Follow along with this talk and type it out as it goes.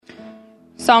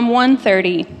Psalm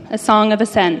 130, a song of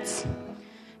ascents.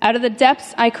 Out of the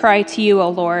depths I cry to you, O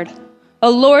Lord.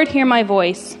 O Lord, hear my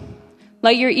voice.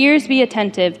 Let your ears be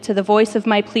attentive to the voice of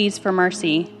my pleas for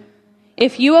mercy.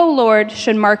 If you, O Lord,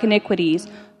 should mark iniquities,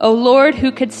 O Lord,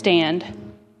 who could stand?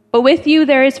 But with you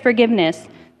there is forgiveness,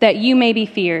 that you may be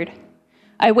feared.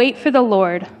 I wait for the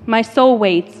Lord, my soul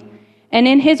waits, and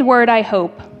in his word I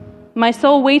hope. My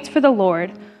soul waits for the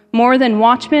Lord, more than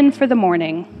watchmen for the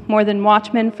morning, more than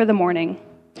watchmen for the morning.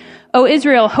 O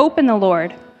Israel, hope in the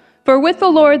Lord. For with the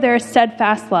Lord there is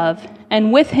steadfast love,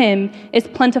 and with him is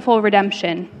plentiful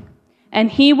redemption. And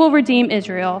he will redeem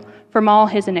Israel from all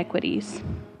his iniquities.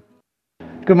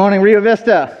 Good morning, Rio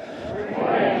Vista. Good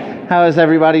morning. How is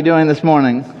everybody doing this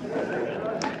morning?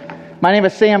 My name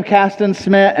is Sam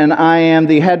Kasten-Smith, and I am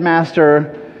the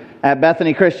headmaster at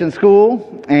Bethany Christian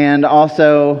School, and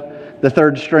also the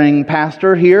third string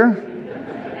pastor here.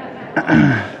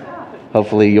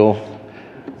 Hopefully you'll...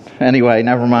 Anyway,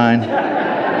 never mind.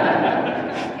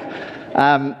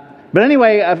 But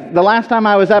anyway, the last time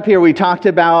I was up here, we talked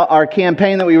about our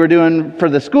campaign that we were doing for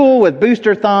the school with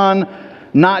Boosterthon,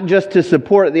 not just to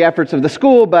support the efforts of the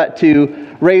school, but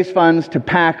to raise funds to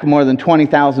pack more than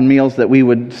 20,000 meals that we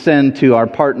would send to our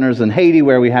partners in Haiti,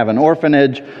 where we have an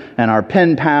orphanage, and our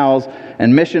pen pals,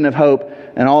 and Mission of Hope,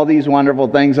 and all these wonderful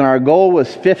things. And our goal was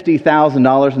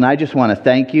 $50,000, and I just want to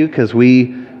thank you because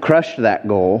we crushed that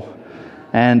goal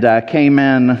and came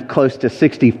in close to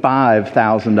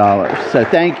 $65,000. So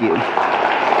thank you.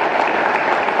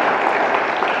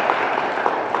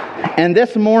 And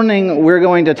this morning we're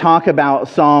going to talk about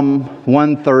Psalm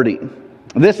 130.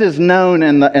 This is known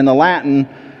in the Latin,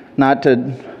 not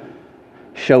to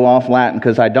show off Latin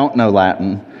because I don't know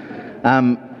Latin,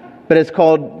 but it's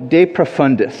called De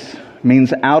Profundis,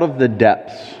 means out of the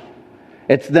depths.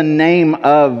 It's the name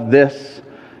of this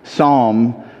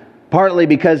psalm, partly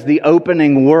because the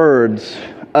opening words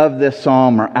of this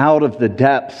psalm are, out of the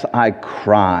depths I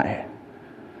cry.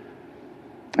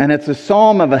 And it's a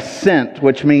psalm of ascent,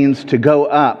 which means to go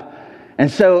up. And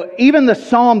so even the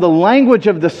psalm, the language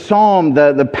of the psalm,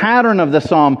 the pattern of the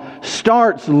psalm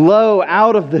starts low,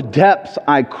 out of the depths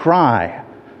I cry.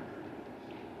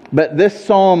 But this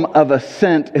psalm of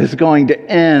ascent is going to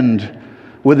end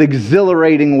with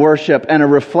exhilarating worship and a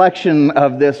reflection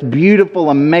of this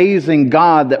beautiful, amazing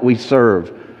God that we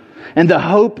serve, and the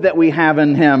hope that we have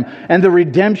in Him, and the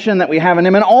redemption that we have in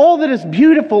Him, and all that is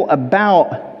beautiful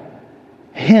about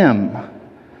Him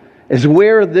is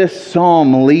where this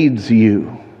psalm leads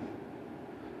you.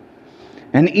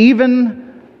 And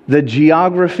even the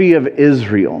geography of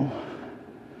Israel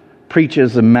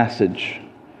preaches a message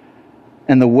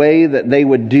and the way that they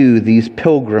would do these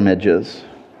pilgrimages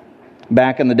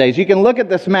back in the days. You can look at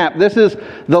this map. This is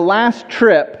the last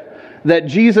trip that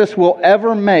Jesus will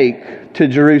ever make to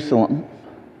Jerusalem.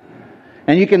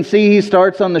 And you can see he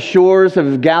starts on the shores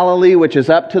of Galilee, which is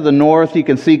up to the north. You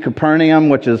can see Capernaum,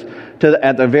 which is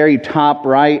at the very top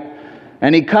right.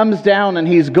 And he comes down and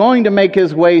he's going to make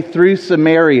his way through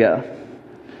Samaria.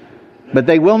 But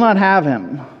they will not have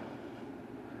him.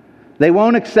 They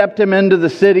won't accept him into the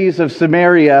cities of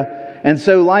Samaria. And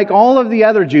so, like all of the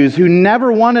other Jews who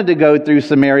never wanted to go through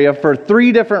Samaria for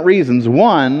three different reasons.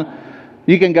 One,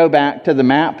 you can go back to the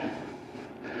map.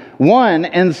 One,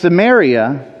 in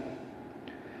Samaria,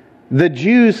 the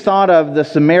Jews thought of the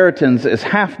Samaritans as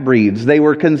half-breeds. They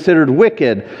were considered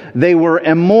wicked. They were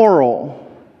immoral.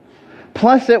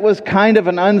 Plus, it was kind of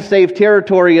an unsafe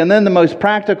territory. And then the most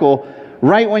practical,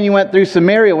 right when you went through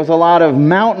Samaria, was a lot of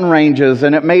mountain ranges,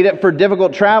 and it made it for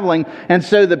difficult traveling. And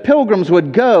so the pilgrims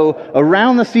would go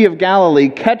around the Sea of Galilee,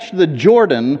 catch the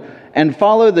Jordan, and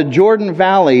follow the Jordan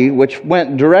Valley, which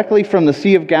went directly from the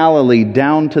Sea of Galilee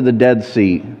down to the Dead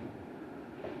Sea.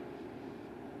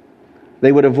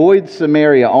 They would avoid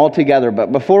Samaria altogether.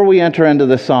 But before we enter into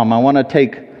the psalm, I want to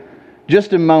take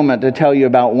just a moment to tell you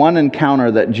about one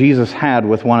encounter that Jesus had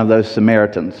with one of those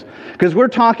Samaritans. Because we're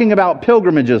talking about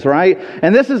pilgrimages, right?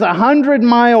 And this is a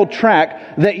 100-mile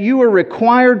trek that you are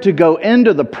required to go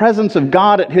into the presence of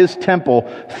God at His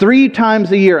temple 3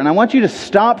 times a year. And I want you to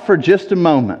stop for just a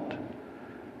moment.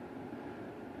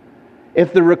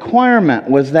 If the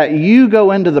requirement was that you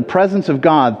go into the presence of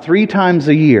God 3 times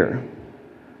a year,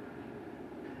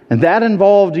 and that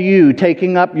involved you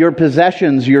taking up your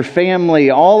possessions, your family,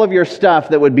 all of your stuff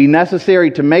that would be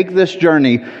necessary to make this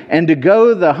journey, and to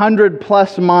go the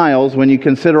 100+ miles, when you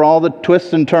consider all the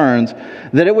twists and turns,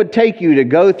 that it would take you to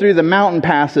go through the mountain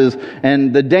passes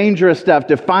and the dangerous stuff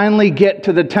to finally get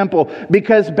to the temple.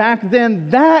 Because back then,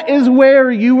 that is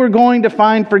where you were going to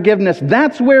find forgiveness.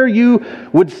 That's where you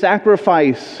would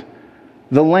sacrifice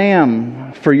the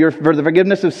lamb for the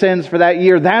forgiveness of sins for that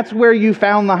year. That's where you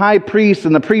found the high priest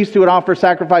and the priest who would offer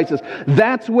sacrifices.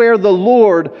 That's where the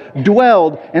Lord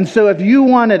dwelled. And so if you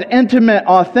wanted intimate,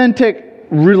 authentic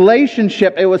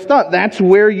relationship, it was thought that's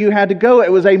where you had to go.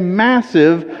 It was a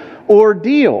massive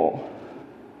ordeal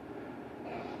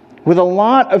with a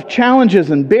lot of challenges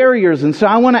and barriers. And so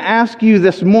I want to ask you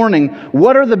this morning,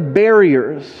 what are the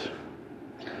barriers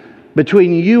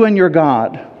between you and your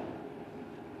God?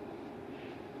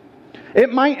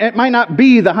 It might not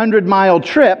be the 100-mile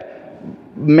trip.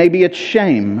 Maybe it's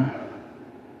shame.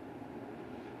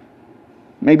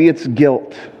 Maybe it's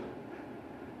guilt.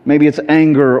 Maybe it's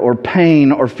anger or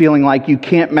pain or feeling like you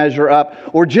can't measure up,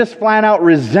 or just flat out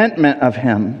resentment of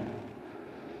Him.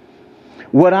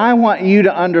 What I want you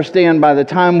to understand by the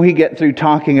time we get through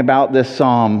talking about this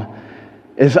psalm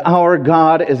is our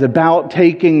God is about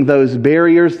taking those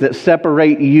barriers that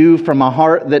separate you from a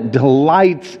heart that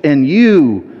delights in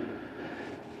you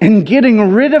and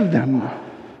getting rid of them.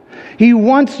 He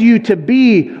wants you to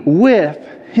be with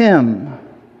Him.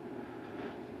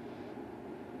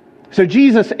 So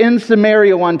Jesus in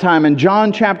Samaria one time, in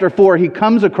John chapter 4, He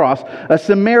comes across a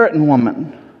Samaritan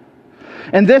woman.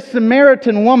 And this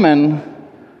Samaritan woman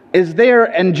is there,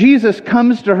 and Jesus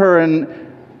comes to her,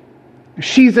 and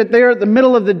she's there at the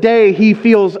middle of the day. He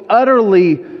feels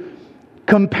utterly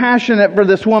compassionate for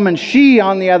this woman. She,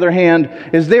 on the other hand,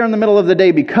 is there in the middle of the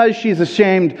day because she's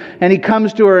ashamed, and He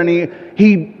comes to her and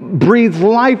he breathes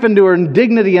life into her and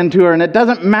dignity into her, and it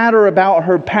doesn't matter about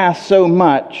her past so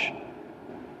much.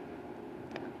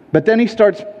 But then He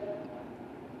starts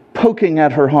poking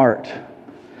at her heart.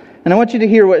 And I want you to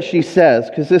hear what she says,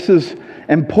 because this is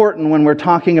important when we're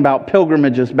talking about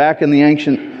pilgrimages back in the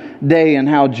ancient day and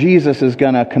how Jesus is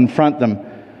going to confront them.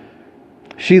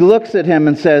 She looks at him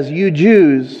and says, "You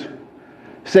Jews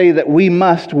say that we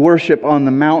must worship on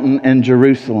the mountain in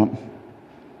Jerusalem.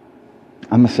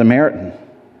 I'm a Samaritan.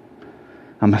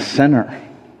 I'm a sinner.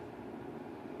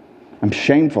 I'm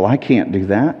shameful. I can't do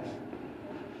that.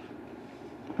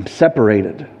 I'm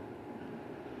separated."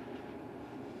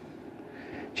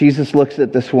 Jesus looks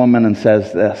at this woman and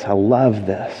says this. I love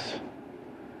this.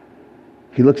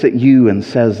 He looks at you and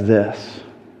says this.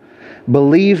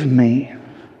 "Believe me,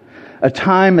 a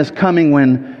time is coming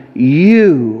when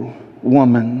you,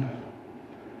 woman,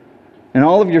 and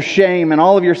all of your shame and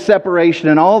all of your separation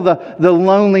and all the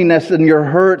loneliness and your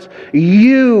hurts,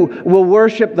 you will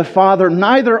worship the Father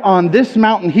neither on this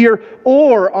mountain here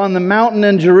or on the mountain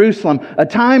in Jerusalem. A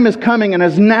time is coming and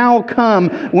has now come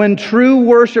when true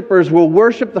worshipers will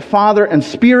worship the Father in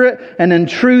spirit and in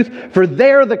truth, for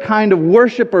they're the kind of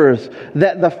worshipers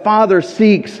that the Father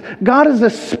seeks." God is a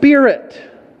spirit,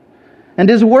 and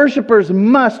His worshipers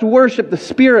must worship the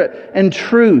Spirit and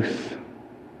truth.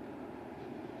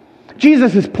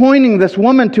 Jesus is pointing this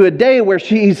woman to a day where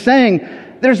He's saying,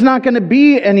 there's not going to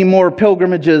be any more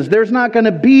pilgrimages. There's not going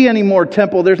to be any more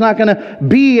temple. There's not going to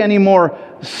be any more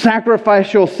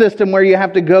sacrificial system where you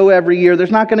have to go every year. There's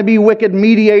not going to be wicked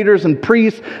mediators and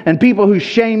priests and people who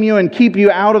shame you and keep you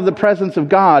out of the presence of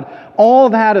God. All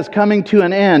that is coming to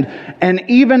an end. And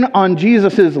even on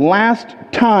Jesus' last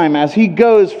time, as He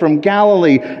goes from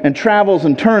Galilee and travels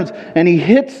and turns, and He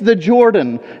hits the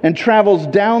Jordan and travels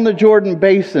down the Jordan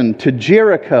basin to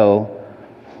Jericho,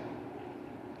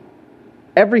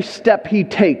 every step He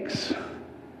takes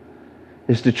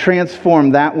is to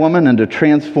transform that woman and to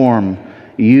transform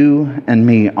you and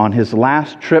me on His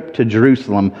last trip to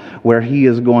Jerusalem, where He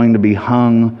is going to be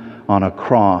hung on a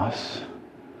cross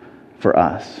for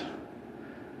us.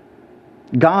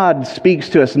 God speaks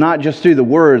to us not just through the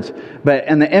words, but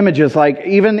in the images, like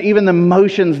even the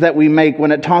motions that we make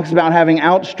when it talks about having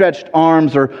outstretched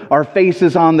arms or our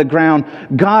faces on the ground.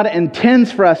 God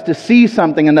intends for us to see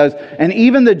something in those. And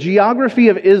even the geography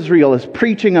of Israel is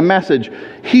preaching a message.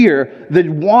 Here, the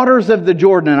waters of the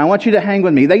Jordan, and I want you to hang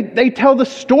with me, they tell the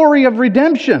story of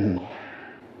redemption,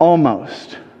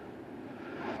 almost.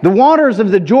 The waters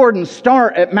of the Jordan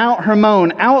start at Mount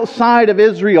Hermon, outside of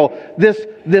Israel,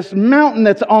 this mountain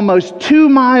that's almost 2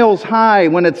 miles high.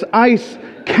 When its ice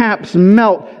caps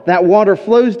melt, that water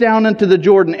flows down into the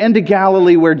Jordan, into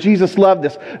Galilee, where Jesus loved,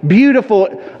 this beautiful,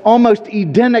 almost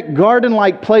Edenic,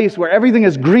 garden-like place where everything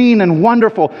is green and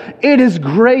wonderful. It is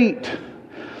great.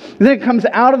 Then it comes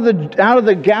out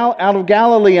of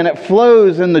Galilee and it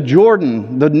flows in the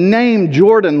Jordan. The name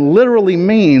Jordan literally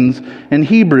means in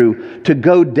Hebrew to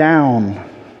go down.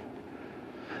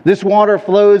 This water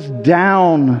flows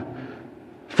down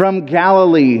from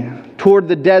Galilee toward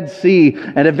the Dead Sea,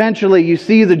 and eventually you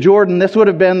see the Jordan. This would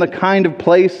have been the kind of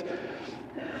place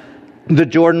The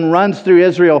Jordan runs through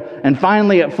Israel, and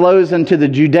finally it flows into the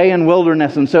Judean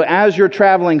wilderness. And so as you're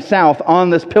traveling south on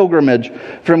this pilgrimage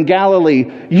from Galilee,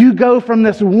 you go from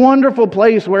this wonderful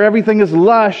place where everything is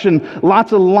lush and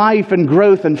lots of life and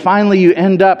growth, and finally you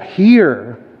end up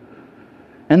here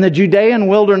in the Judean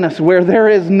wilderness where there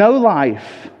is no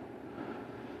life.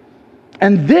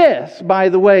 And this, by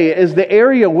the way, is the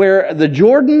area where the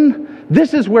Jordan,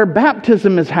 this is where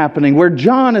baptism is happening, where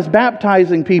John is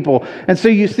baptizing people. And so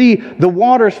you see the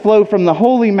waters flow from the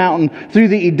holy mountain through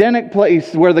the Edenic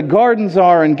place where the gardens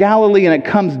are in Galilee, and it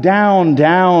comes down,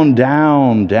 down,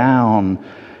 down, down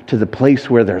to the place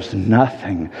where there's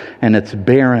nothing and it's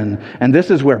barren. And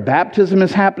this is where baptism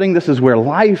is happening. This is where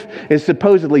life is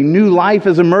supposedly, new life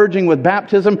is emerging with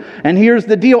baptism. And here's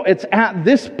the deal. It's at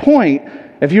this point,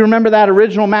 if you remember that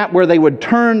original map, where they would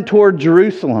turn toward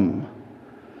Jerusalem,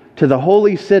 to the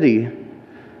holy city,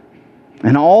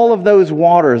 and all of those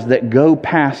waters that go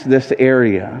past this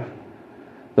area,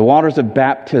 the waters of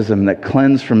baptism that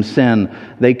cleanse from sin,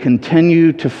 they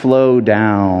continue to flow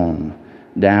down,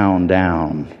 down,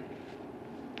 down.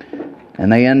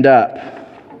 And they end up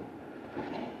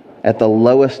at the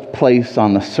lowest place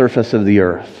on the surface of the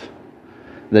earth,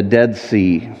 the Dead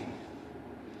Sea.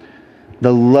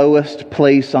 The lowest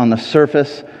place on the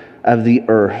surface of the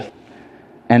earth.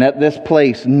 And at this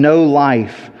place, no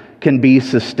life can be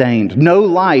sustained. No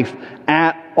life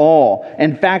at all.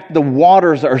 In fact, the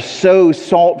waters are so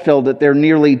salt-filled that they're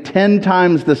nearly 10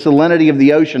 times the salinity of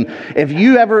the ocean. If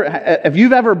you've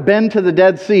ever been to the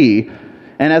Dead Sea,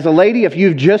 and as a lady, if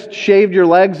you've just shaved your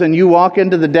legs and you walk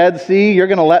into the Dead Sea, you're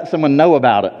going to let someone know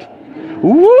about it.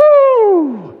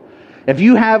 Woo! If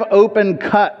you have open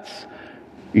cuts,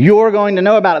 you're going to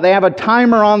know about it. They have a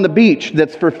timer on the beach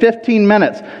that's for 15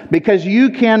 minutes because you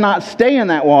cannot stay in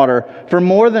that water for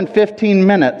more than 15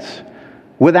 minutes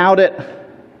without it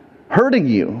hurting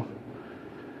you.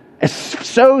 It's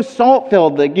so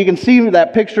salt-filled that you can see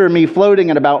that picture of me floating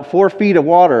in about 4 feet of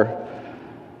water.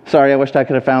 Sorry, I wished I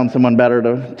could have found someone better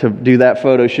to do that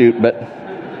photo shoot, but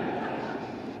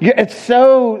it's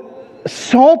so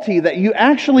salty that you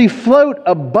actually float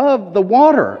above the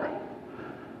water.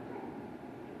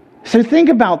 So think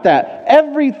about that.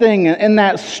 Everything in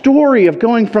that story of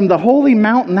going from the holy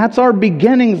mountain, that's our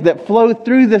beginnings that flow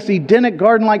through this Edenic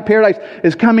garden-like paradise,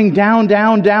 is coming down,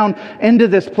 down, down into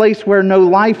this place where no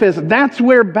life is. That's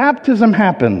where baptism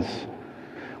happens.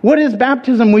 What is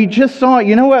baptism? We just saw it.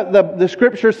 You know what the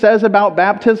Scripture says about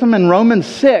baptism in Romans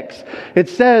 6? It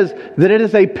says that it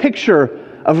is a picture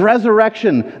of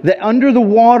resurrection, that under the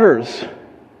waters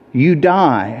you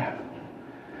die,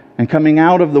 and coming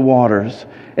out of the waters,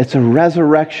 it's a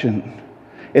resurrection.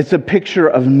 It's a picture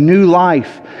of new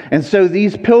life. And so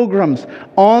these pilgrims,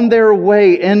 on their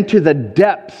way into the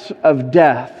depths of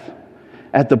death,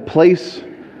 at the place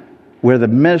where the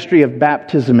ministry of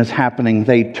baptism is happening,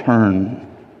 they turn.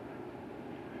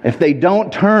 If they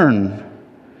don't turn,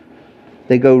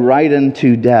 they go right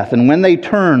into death. And when they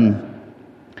turn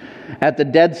at the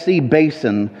Dead Sea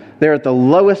Basin, they're at the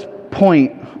lowest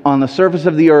point on the surface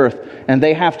of the earth, and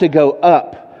they have to go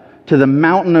up to the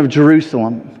mountain of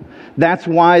Jerusalem. That's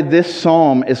why this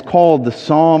psalm is called a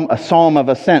psalm of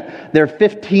ascent. There are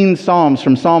 15 psalms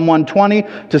from Psalm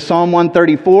 120 to Psalm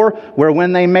 134, where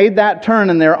when they made that turn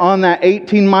and they're on that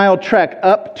 18-mile trek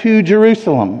up to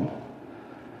Jerusalem,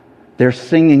 they're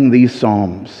singing these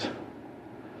psalms.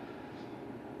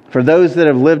 For those that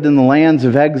have lived in the lands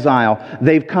of exile,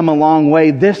 they've come a long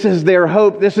way. This is their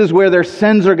hope. This is where their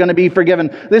sins are going to be forgiven.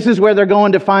 This is where they're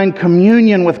going to find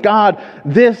communion with God.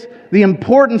 The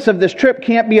importance of this trip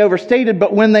can't be overstated,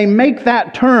 but when they make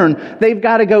that turn, they've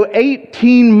got to go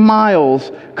 18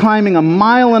 miles, climbing a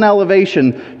mile in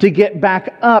elevation to get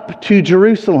back up to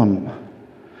Jerusalem.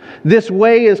 This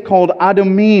way is called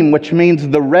Adumim, which means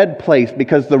the red place,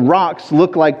 because the rocks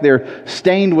look like they're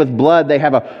stained with blood. They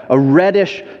have a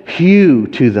reddish hue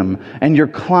to them. And you're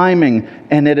climbing,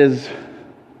 and it is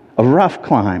a rough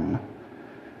climb.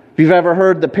 If you've ever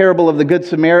heard the parable of the Good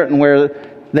Samaritan, where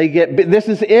this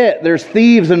is it. There's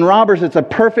thieves and robbers. It's a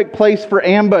perfect place for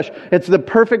ambush. It's the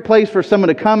perfect place for someone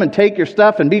to come and take your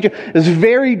stuff and beat you. It's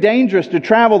very dangerous to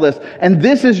travel this. And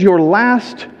this is your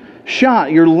last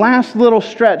shot, your last little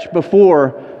stretch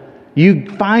before you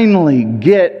finally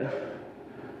get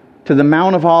to the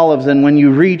Mount of Olives. And when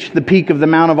you reach the peak of the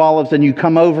Mount of Olives and you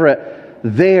come over it,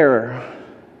 there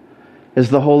is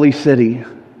the holy city.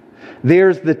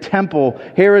 There's the temple,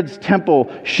 Herod's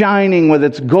temple, shining with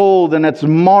its gold and its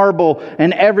marble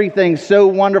and everything so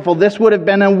wonderful. This would have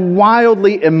been a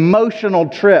wildly emotional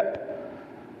trip.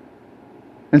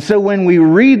 And so when we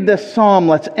read this psalm,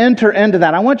 let's enter into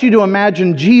that. I want you to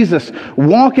imagine Jesus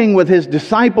walking with his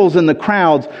disciples in the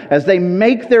crowds as they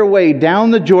make their way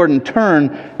down the Jordan, turn,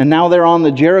 and now they're on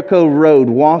the Jericho road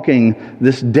walking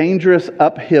this dangerous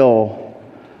uphill,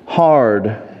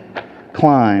 hard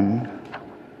climb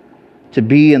to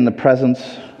be in the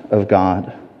presence of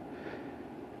God.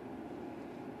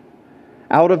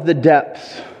 Out of the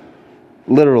depths,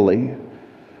 literally,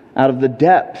 out of the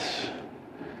depths,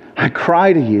 I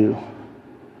cry to you.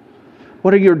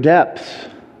 What are your depths?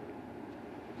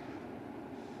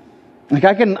 Like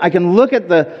I can look at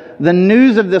the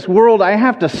news of this world. I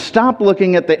have to stop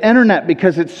looking at the internet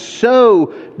because it's so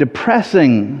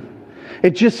depressing.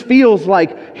 It just feels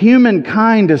like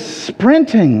humankind is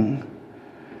sprinting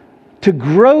to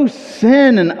gross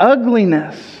sin and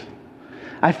ugliness.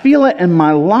 I feel it in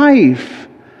my life.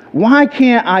 Why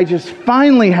can't I just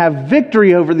finally have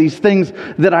victory over these things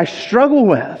that I struggle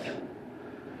with?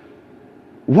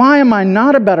 Why am I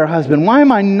not a better husband? Why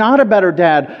am I not a better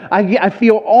dad? I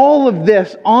feel all of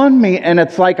this on me, and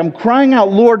it's like I'm crying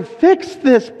out, Lord, fix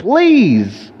this,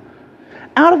 please.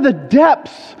 Out of the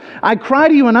depths, I cry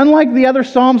to you, and unlike the other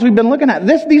Psalms we've been looking at,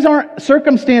 these aren't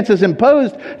circumstances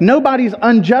imposed. Nobody's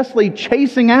unjustly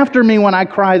chasing after me when I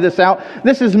cry this out.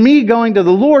 This is me going to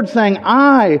the Lord saying,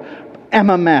 I am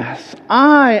a mess.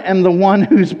 I am the one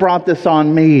who's brought this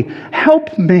on me.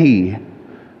 Help me.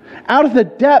 Out of the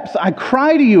depths, I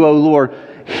cry to you, O Lord.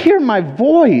 Hear my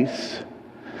voice.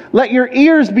 Let your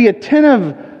ears be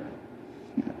attentive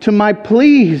to my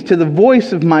pleas, to the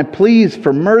voice of my pleas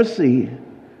for mercy.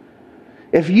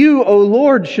 If you, O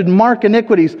Lord, should mark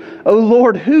iniquities, O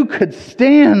Lord, who could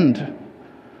stand?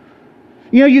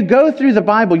 You know, you go through the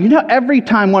Bible, you know, every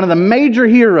time one of the major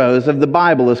heroes of the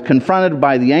Bible is confronted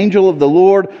by the angel of the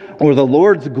Lord or the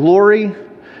Lord's glory,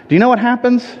 do you know what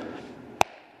happens?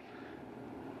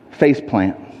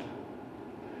 Faceplant.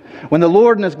 When the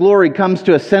Lord in His glory comes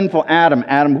to a sinful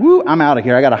Adam, whoo, I'm out of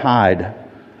here, I got to hide.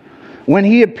 When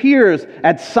He appears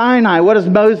at Sinai, what does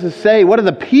Moses say? What do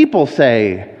the people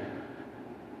say?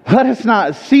 Let us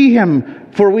not see Him,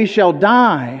 for we shall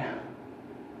die.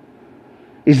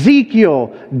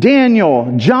 Ezekiel,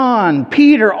 Daniel, John,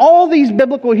 Peter, all these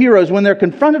biblical heroes, when they're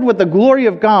confronted with the glory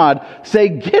of God, say,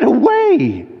 get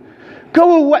away.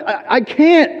 Go away. I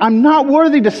can't. I'm not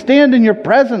worthy to stand in your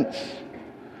presence.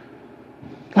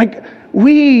 Like,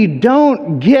 we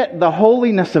don't get the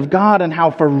holiness of God and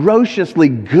how ferociously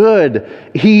good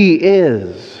He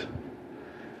is.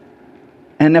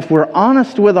 And if we're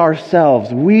honest with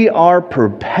ourselves, we are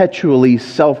perpetually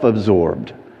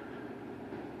self-absorbed.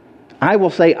 I will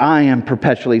say I am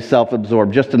perpetually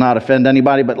self-absorbed, just to not offend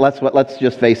anybody, but let's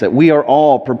just face it. We are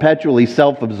all perpetually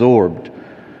self-absorbed.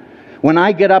 When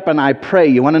I get up and I pray,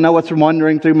 you want to know what's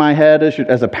wandering through my head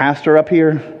as a pastor up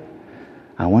here?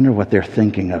 I wonder what they're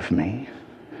thinking of me.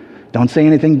 Don't say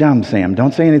anything dumb, Sam.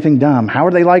 Don't say anything dumb. How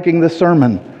are they liking this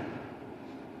sermon?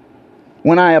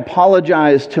 When I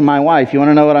apologize to my wife, you want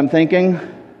to know what I'm thinking?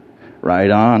 Right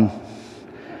on.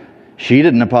 She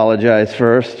didn't apologize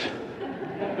first.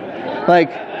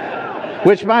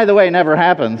 Which, by the way, never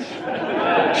happens.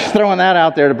 Just throwing that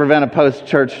out there to prevent a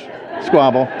post-church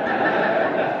squabble.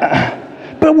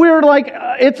 But we're like,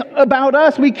 it's about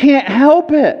us. We can't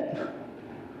help it.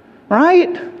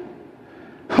 Right?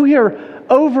 We are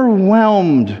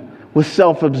overwhelmed with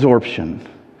self-absorption.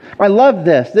 I love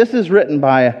this. This is written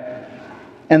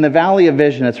in the Valley of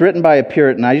Vision. It's written by a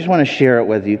Puritan. I just want to share it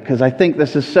with you because I think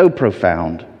this is so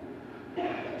profound.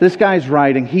 This guy's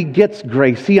writing. He gets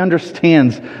grace. He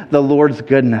understands the Lord's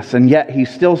goodness. And yet he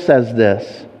still says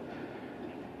this.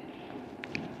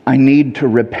 I need to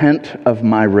repent of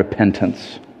my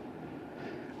repentance.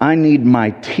 I need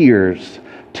my tears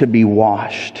to be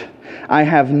washed. I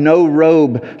have no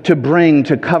robe to bring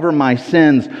to cover my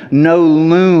sins, no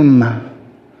loom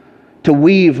to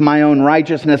weave my own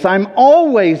righteousness. I'm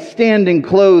always standing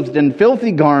clothed in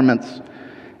filthy garments,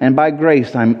 and by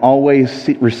grace I'm always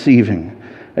receiving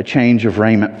a change of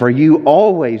raiment. For you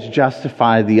always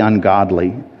justify the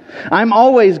ungodly. I'm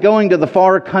always going to the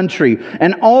far country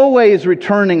and always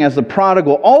returning as the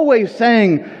prodigal, always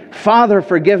saying, Father,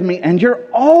 forgive me. And you're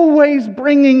always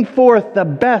bringing forth the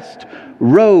best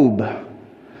robe.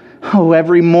 Oh,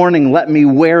 every morning let me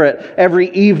wear it. Every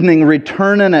evening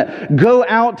return in it. Go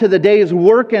out to the day's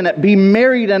work in it. Be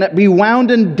married in it. Be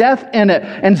wound in death in it.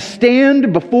 And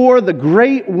stand before the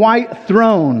great white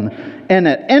throne in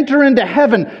it. Enter into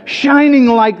heaven shining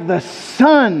like the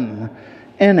sun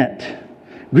in it.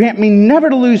 Grant me never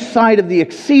to lose sight of the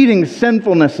exceeding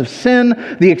sinfulness of sin,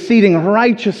 the exceeding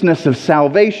righteousness of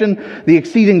salvation, the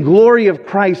exceeding glory of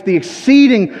Christ, the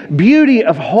exceeding beauty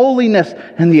of holiness,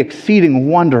 and the exceeding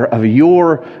wonder of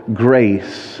your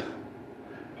grace.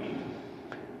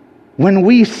 When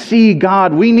we see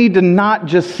God, we need to not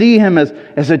just see Him as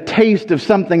a taste of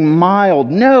something mild.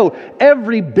 No,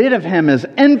 every bit of Him is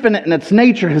infinite in its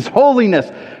nature, His holiness.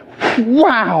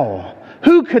 Wow!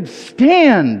 Who could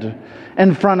stand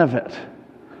in front of it?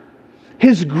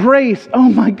 His grace, oh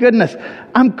my goodness,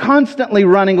 I'm constantly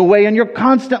running away and you're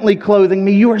constantly clothing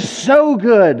me. You are so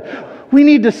good. We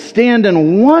need to stand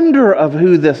in wonder of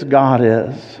who this God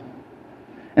is.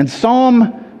 And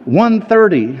Psalm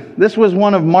 130, this was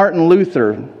one of Martin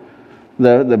Luther,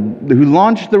 who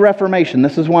launched the Reformation.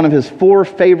 This is one of his 4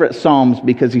 favorite psalms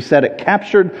because he said it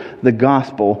captured the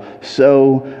gospel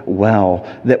so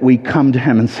well that we come to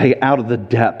him and say, out of the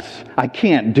depths, I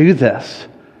can't do this.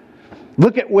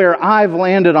 Look at where I've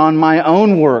landed on my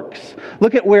own works.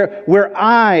 Look at where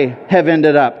I have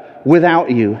ended up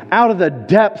without you. Out of the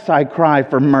depths I cry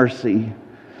for mercy.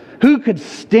 Who could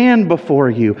stand before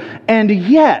you? And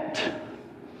yet,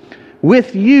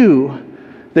 with you,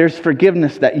 there's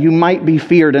forgiveness that you might be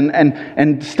feared.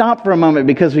 And stop for a moment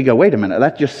because we go, wait a minute,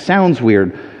 that just sounds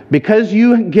weird. Because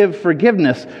you give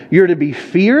forgiveness, you're to be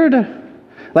feared?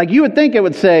 Like you would think it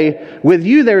would say, with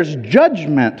you there's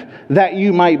judgment that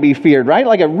you might be feared, right?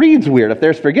 Like it reads weird. If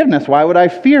there's forgiveness, why would I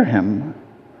fear him?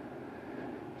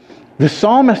 The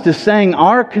psalmist is saying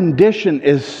our condition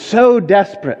is so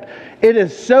desperate. It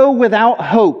is so without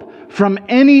hope from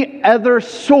any other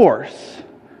source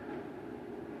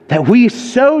that we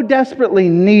so desperately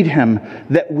need him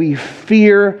that we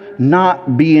fear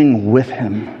not being with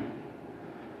him.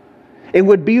 It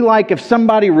would be like if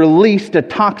somebody released a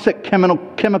toxic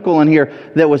chemical in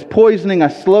here that was poisoning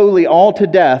us slowly all to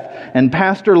death, and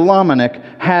Pastor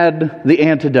Lomenick had the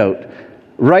antidote.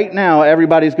 Right now,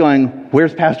 everybody's going,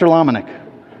 where's Pastor Lomenick?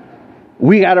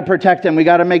 We got to protect him. We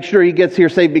got to make sure he gets here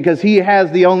safe because he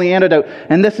has the only antidote.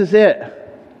 And this is it.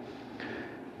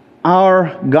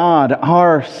 Our God,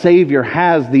 our Savior,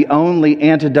 has the only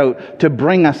antidote to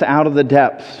bring us out of the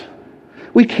depths.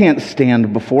 We can't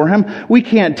stand before him. We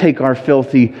can't take our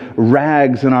filthy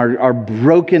rags and our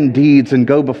broken deeds and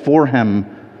go before him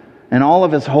and all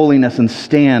of his holiness and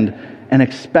stand and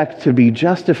expect to be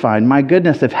justified. My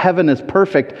goodness, if heaven is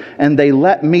perfect and they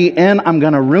let me in, I'm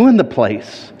going to ruin the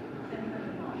place.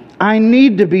 I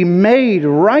need to be made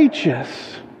righteous.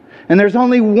 And there's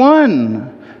only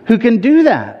one who can do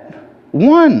that.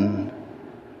 One.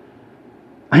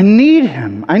 I need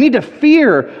him. I need to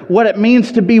fear what it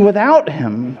means to be without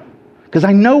him because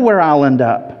I know where I'll end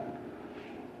up.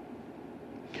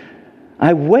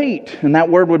 I wait, and that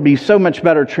word would be so much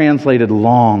better translated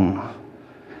long.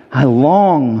 I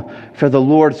long for the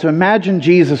Lord. So imagine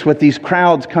Jesus with these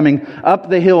crowds coming up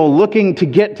the hill looking to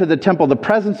get to the temple, the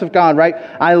presence of God, right?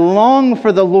 I long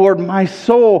for the Lord. My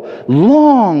soul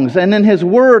longs. And in his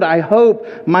word, I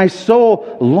hope my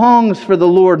soul longs for the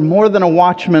Lord more than a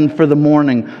watchman for the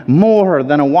morning. More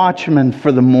than a watchman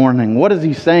for the morning. What is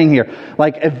he saying here?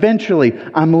 Like eventually,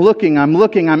 I'm looking, I'm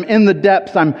in the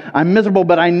depths, I'm miserable,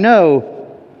 but I know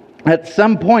at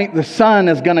some point the sun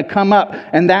is going to come up,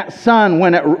 and that sun,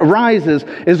 when it rises,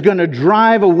 is going to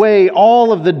drive away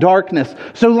all of the darkness.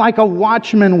 So like a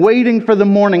watchman waiting for the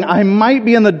morning, I might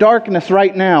be in the darkness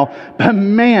right now, but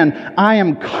man, I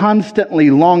am constantly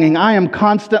longing. I am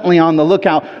constantly on the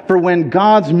lookout for when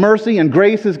God's mercy and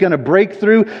grace is going to break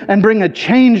through and bring a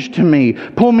change to me,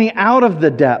 pull me out of the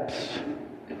depths.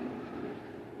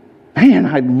 Man,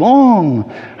 I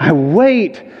long, I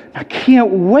wait. I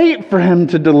can't wait for him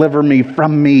to deliver me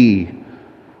from me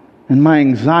and my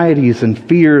anxieties and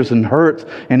fears and hurts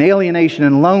and alienation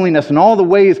and loneliness and all the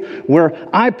ways where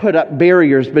I put up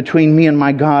barriers between me and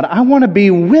my God. I want to be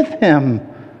with him.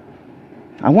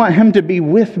 I want him to be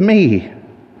with me.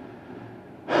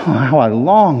 Oh, how I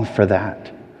long for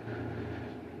that.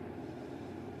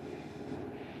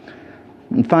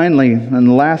 And finally, in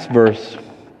the last verse,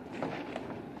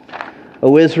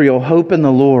 O Israel, hope in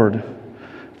the Lord.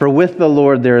 For with the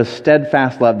Lord there is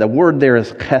steadfast love. The word there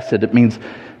is chesed. It means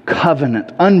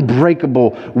covenant,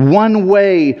 unbreakable,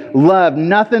 one-way love.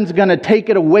 Nothing's going to take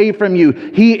it away from you.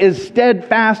 He is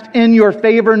steadfast in your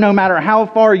favor no matter how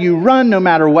far you run, no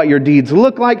matter what your deeds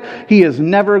look like. He is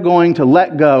never going to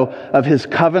let go of his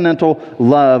covenantal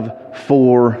love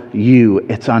for you.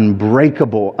 It's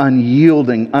unbreakable,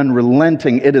 unyielding,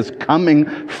 unrelenting. It is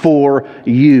coming for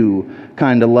you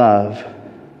kind of love.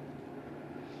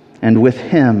 And with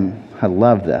him, I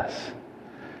love this,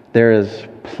 there is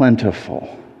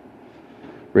plentiful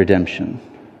redemption.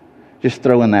 Just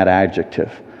throw in that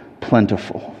adjective,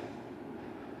 plentiful.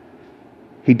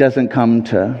 He doesn't come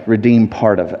to redeem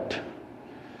part of it.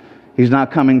 He's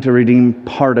not coming to redeem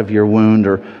part of your wound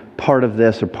or part of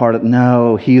this or part of...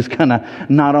 No, He's going to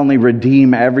not only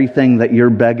redeem everything that you're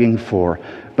begging for,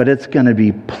 but it's going to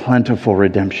be plentiful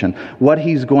redemption. What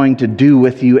He's going to do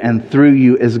with you and through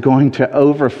you is going to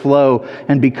overflow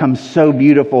and become so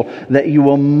beautiful that you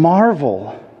will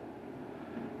marvel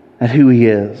at who He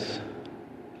is.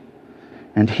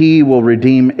 And He will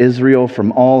redeem Israel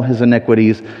from all his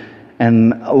iniquities.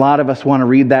 And a lot of us want to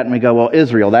read that and we go, well,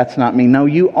 Israel, that's not me. No,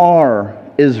 you are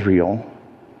Israel.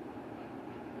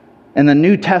 In the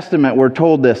New Testament, we're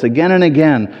told this again and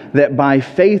again, that by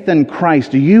faith in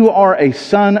Christ, you are a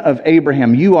son of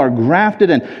Abraham. You are grafted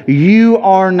in. You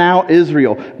are now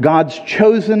Israel, God's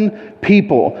chosen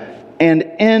people. And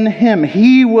in Him,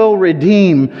 He will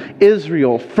redeem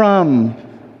Israel from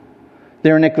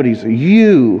their iniquities.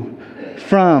 You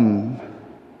from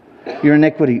your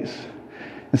iniquities.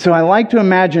 And so I like to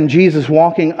imagine Jesus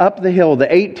walking up the hill,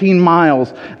 the 18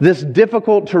 miles, this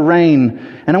difficult terrain.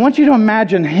 And I want you to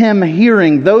imagine Him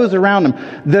hearing those around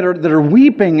Him that are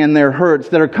weeping in their hurts,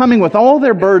 that are coming with all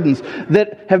their burdens,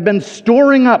 that have been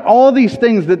storing up all these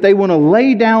things that they want to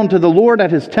lay down to the Lord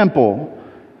at His temple.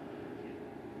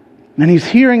 And He's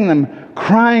hearing them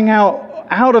crying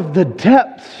out of the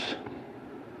depths,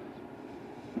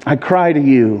 I cry to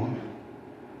you.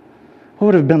 What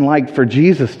would it have been like for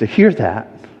Jesus to hear that?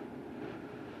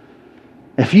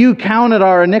 If you counted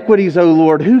our iniquities, O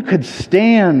Lord, who could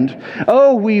stand?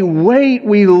 Oh, we wait,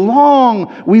 we long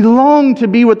to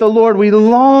be with the Lord. We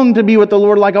long to be with the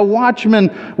Lord like a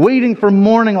watchman waiting for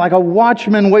morning, like a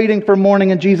watchman waiting for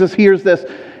morning. And Jesus hears this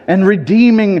and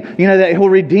redeeming, that He'll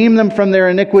redeem them from their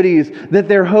iniquities, that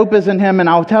their hope is in Him. And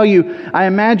I'll tell you, I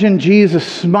imagine Jesus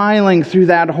smiling through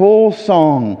that whole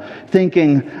song,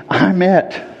 thinking, I'm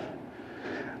it.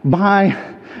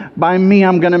 By me,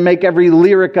 I'm going to make every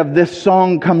lyric of this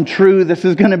song come true. This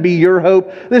is going to be your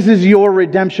hope. This is your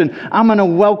redemption. I'm going to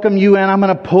welcome you in. I'm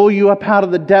going to pull you up out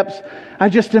of the depths. I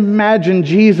just imagine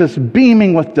Jesus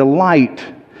beaming with delight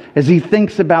as He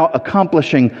thinks about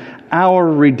accomplishing our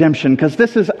redemption, because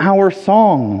this is our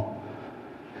song.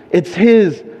 It's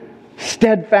His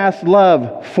steadfast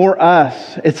love for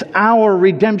us. It's our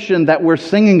redemption that we're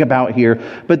singing about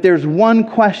here. But there's one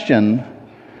question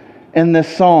in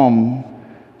this psalm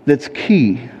that's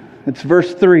key. It's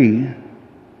verse 3.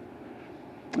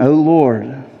 O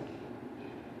Lord,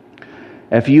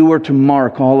 if you were to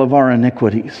mark all of our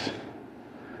iniquities,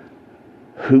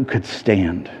 who could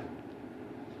stand?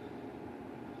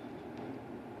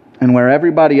 And where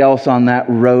everybody else on that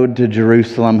road to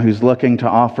Jerusalem who's looking to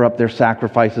offer up their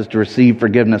sacrifices, to receive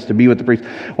forgiveness, to be with the priest,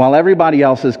 while everybody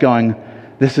else is going,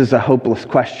 this is a hopeless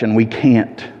question, we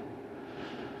can't.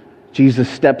 Jesus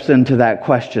steps into that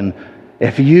question.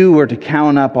 If you were to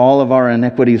count up all of our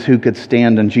iniquities, who could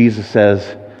stand? And Jesus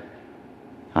says,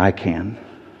 I can.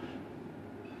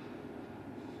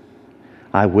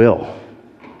 I will.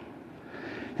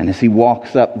 And as He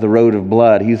walks up the road of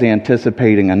blood, He's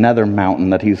anticipating another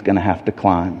mountain that He's going to have to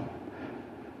climb.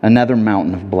 Another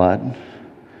mountain of blood.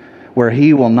 Where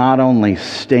He will not only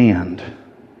stand,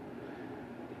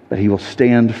 but He will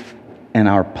stand in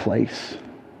our place.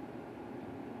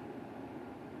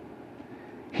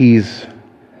 He's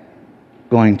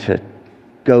going to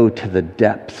go to the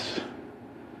depths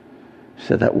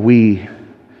so that we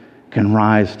can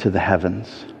rise to the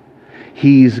heavens.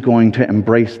 He's going to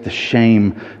embrace the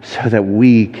shame so that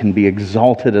we can be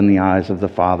exalted in the eyes of the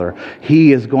Father.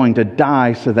 He is going to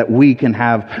die so that we can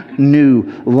have new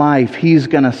life. He's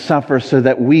going to suffer so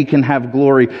that we can have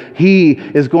glory. He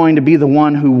is going to be the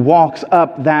one who walks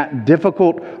up that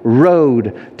difficult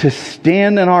road to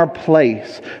stand in our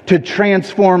place, to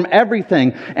transform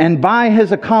everything. And by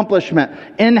His accomplishment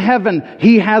in heaven,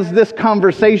 He has this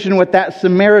conversation with that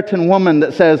Samaritan woman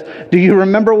that says, do you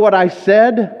remember what I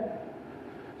said?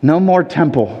 No more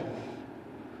temple.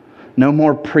 No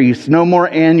more priests. No more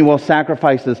annual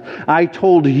sacrifices. I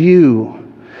told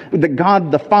you that God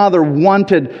the Father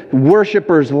wanted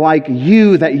worshipers like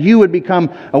you, that you would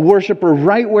become a worshiper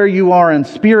right where you are in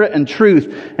spirit and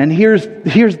truth. And here's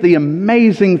the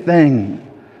amazing thing.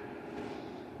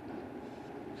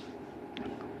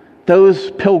 Those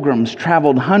pilgrims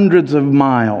traveled hundreds of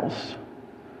miles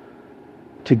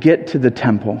to get to the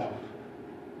temple.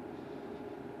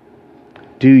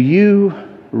 Do you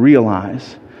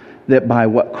realize that by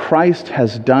what Christ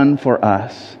has done for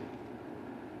us,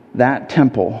 that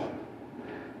temple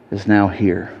is now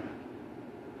here?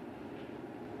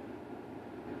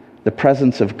 The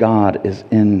presence of God is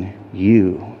in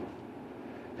you.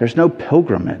 There's no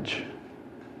pilgrimage.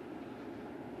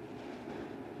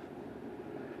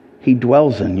 He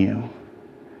dwells in you.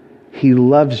 He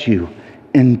loves you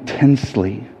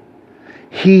intensely.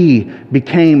 He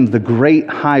became the great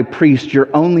high priest, your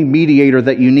only mediator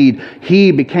that you need.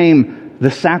 He became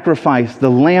the sacrifice, the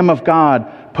Lamb of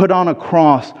God, put on a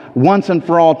cross once and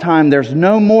for all time. There's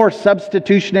no more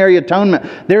substitutionary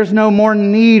atonement. There's no more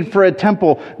need for a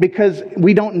temple, because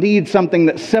we don't need something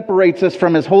that separates us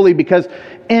from His holy, because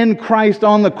in Christ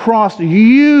on the cross,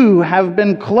 you have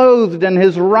been clothed in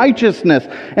His righteousness.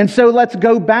 And so let's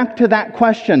go back to that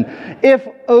question. If,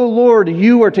 O Lord,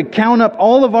 you were to count up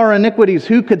all of our iniquities,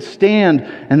 who could stand?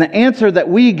 And the answer that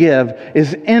we give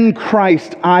is, in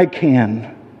Christ I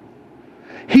can.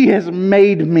 He has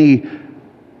made me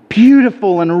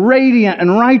beautiful and radiant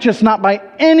and righteous, not by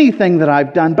anything that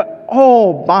I've done, but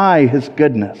all by His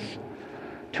goodness,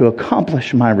 to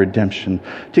accomplish my redemption,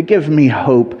 to give me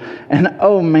hope. And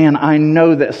oh man, I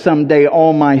know that someday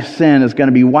all my sin is going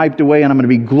to be wiped away, and I'm going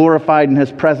to be glorified in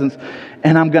His presence,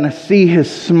 and I'm going to see His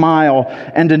smile,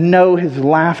 and to know His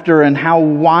laughter and how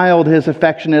wild His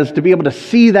affection is, to be able to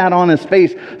see that on His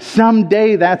face.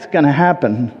 Someday that's going to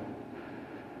happen.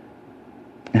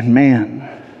 And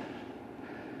man,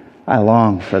 I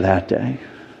long for that day,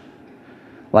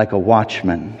 like a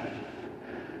watchman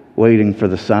waiting for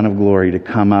the Son of Glory to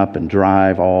come up and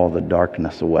drive all the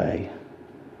darkness away,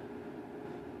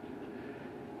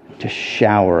 to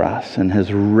shower us in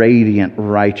His radiant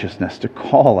righteousness, to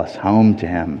call us home to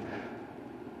Him,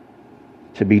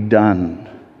 to be done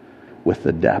with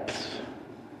the depths.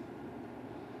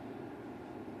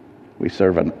 We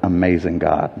serve an amazing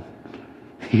God.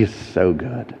 He is so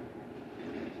good.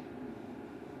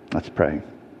 Let's pray.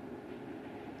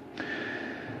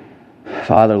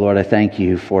 Father, Lord, I thank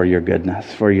You for Your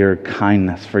goodness, for Your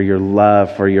kindness, for Your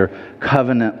love, for Your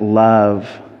covenant love,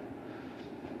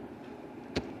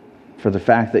 for the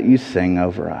fact that You sing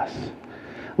over us.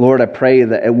 Lord, I pray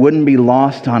that it wouldn't be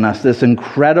lost on us, this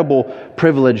incredible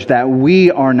privilege that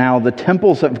we are now the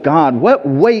temples of God. What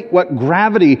weight, what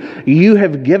gravity You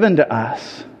have given to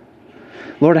us.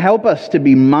 Lord, help us to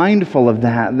be mindful of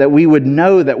that we would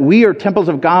know that we are temples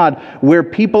of God, where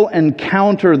people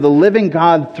encounter the living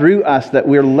God through us, that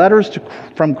we're letters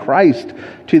from Christ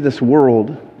to this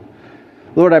world.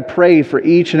 Lord, I pray for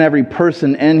each and every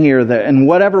person in here that in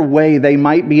whatever way they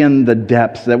might be in the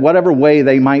depths, that whatever way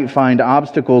they might find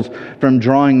obstacles from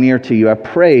drawing near to You, I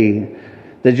pray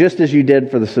that just as You did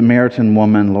for the Samaritan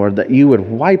woman, Lord, that You would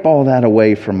wipe all that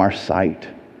away from our sight.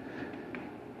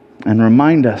 And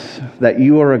remind us that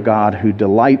You are a God who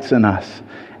delights in us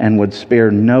and would spare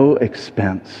no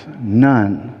expense,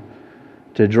 none,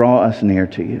 to draw us near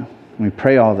to You. We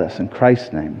pray all this in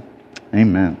Christ's name.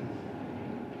 Amen.